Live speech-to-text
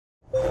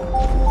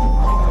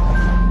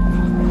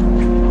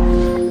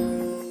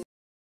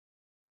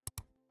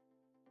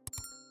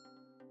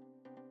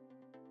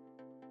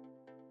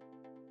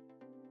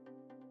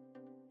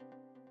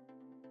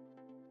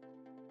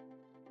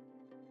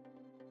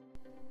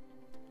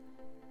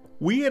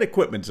We at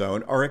Equipment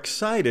Zone are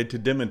excited to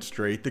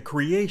demonstrate the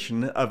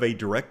creation of a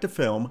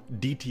direct-to-film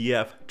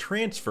DTF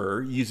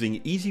transfer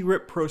using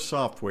EasyRip Pro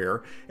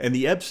software and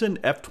the Epson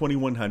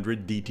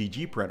F2100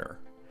 DTG printer.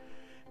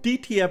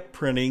 DTF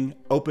printing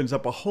opens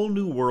up a whole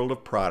new world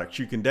of products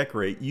you can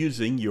decorate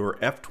using your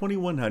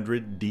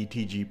F2100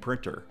 DTG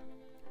printer.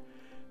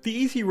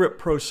 The EasyRip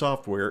Pro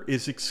software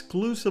is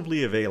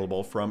exclusively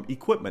available from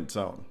Equipment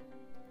Zone.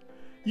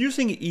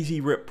 Using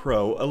EasyRip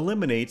Pro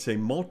eliminates a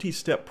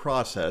multi-step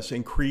process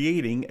in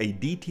creating a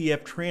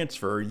DTF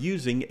transfer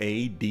using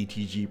a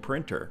DTG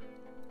printer.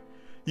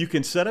 You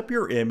can set up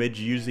your image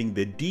using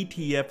the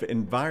DTF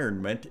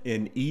environment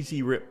in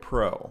EasyRip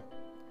Pro.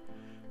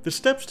 The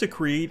steps to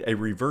create a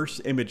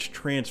reverse image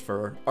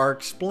transfer are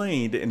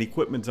explained in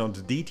Equipment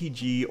Zone's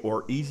DTG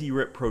or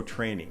EasyRip Pro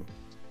training.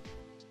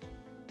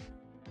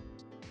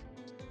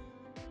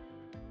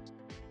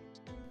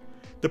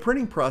 The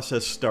printing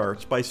process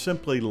starts by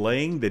simply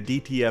laying the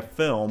DTF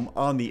film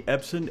on the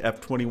Epson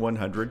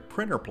F2100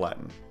 printer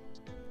platen.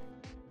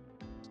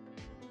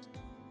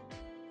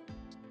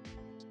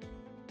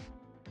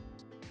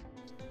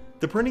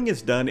 The printing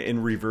is done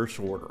in reverse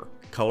order,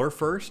 color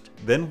first,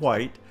 then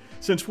white,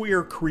 since we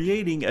are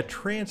creating a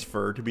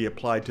transfer to be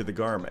applied to the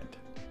garment.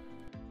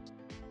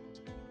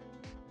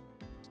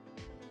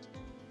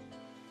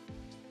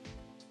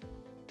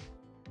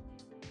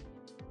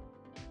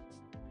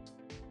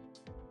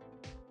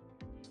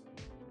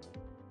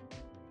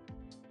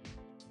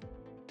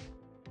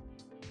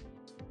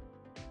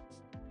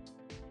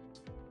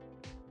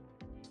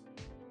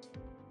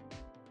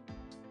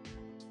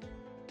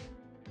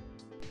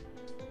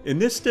 In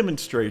this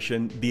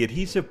demonstration, the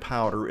adhesive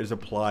powder is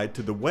applied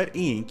to the wet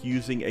ink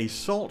using a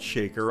salt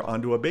shaker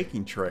onto a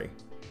baking tray.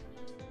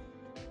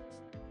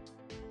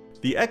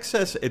 The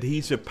excess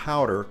adhesive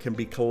powder can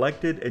be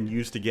collected and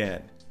used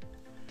again.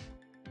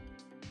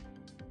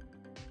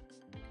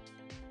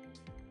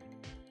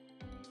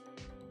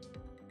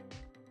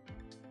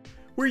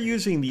 We're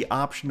using the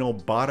optional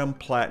bottom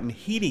platen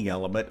heating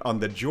element on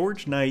the Geo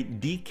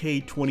Knight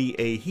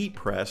DK20A heat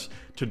press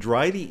to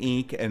dry the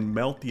ink and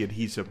melt the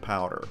adhesive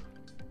powder.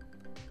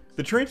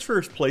 The transfer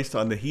is placed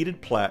on the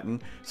heated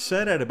platen,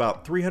 set at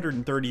about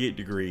 338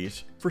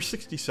 degrees, for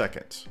 60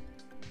 seconds.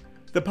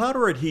 The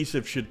powder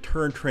adhesive should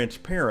turn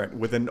transparent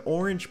with an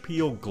orange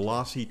peel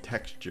glossy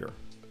texture.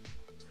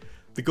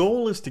 The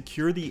goal is to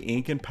cure the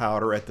ink and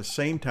powder at the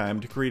same time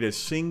to create a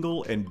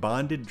single and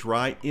bonded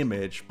dry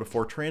image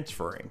before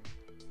transferring.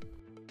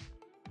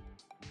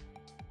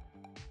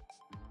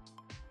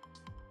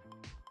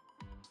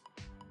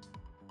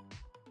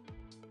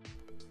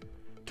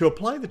 To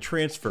apply the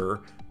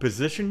transfer,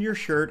 position your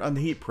shirt on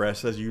the heat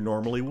press as you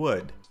normally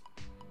would.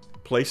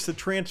 Place the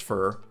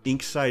transfer,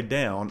 ink side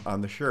down, on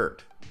the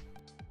shirt.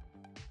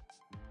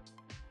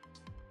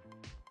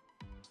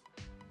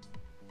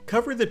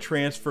 Cover the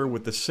transfer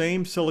with the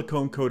same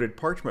silicone-coated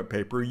parchment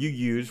paper you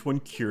use when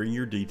curing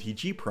your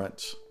DTG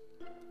prints.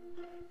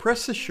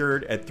 Press the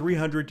shirt at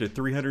 300 to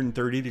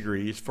 330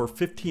 degrees for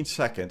 15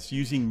 seconds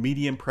using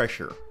medium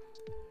pressure.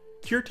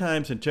 Cure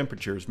times and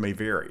temperatures may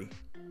vary.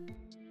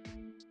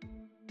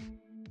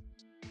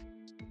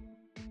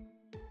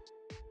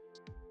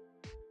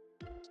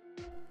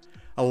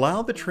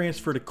 Allow the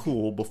transfer to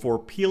cool before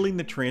peeling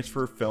the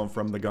transfer film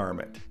from the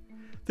garment.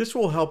 This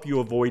will help you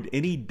avoid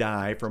any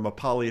dye from a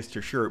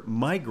polyester shirt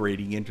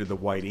migrating into the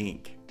white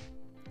ink.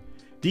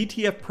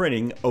 DTF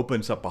printing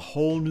opens up a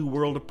whole new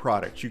world of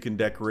products you can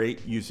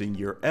decorate using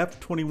your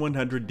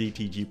F2100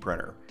 DTG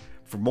printer.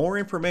 For more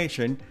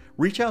information,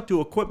 reach out to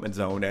Equipment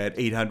Zone at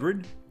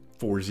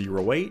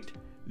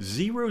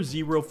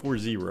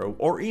 800-408-0040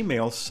 or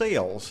email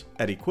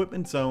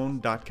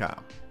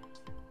sales@equipmentzone.com.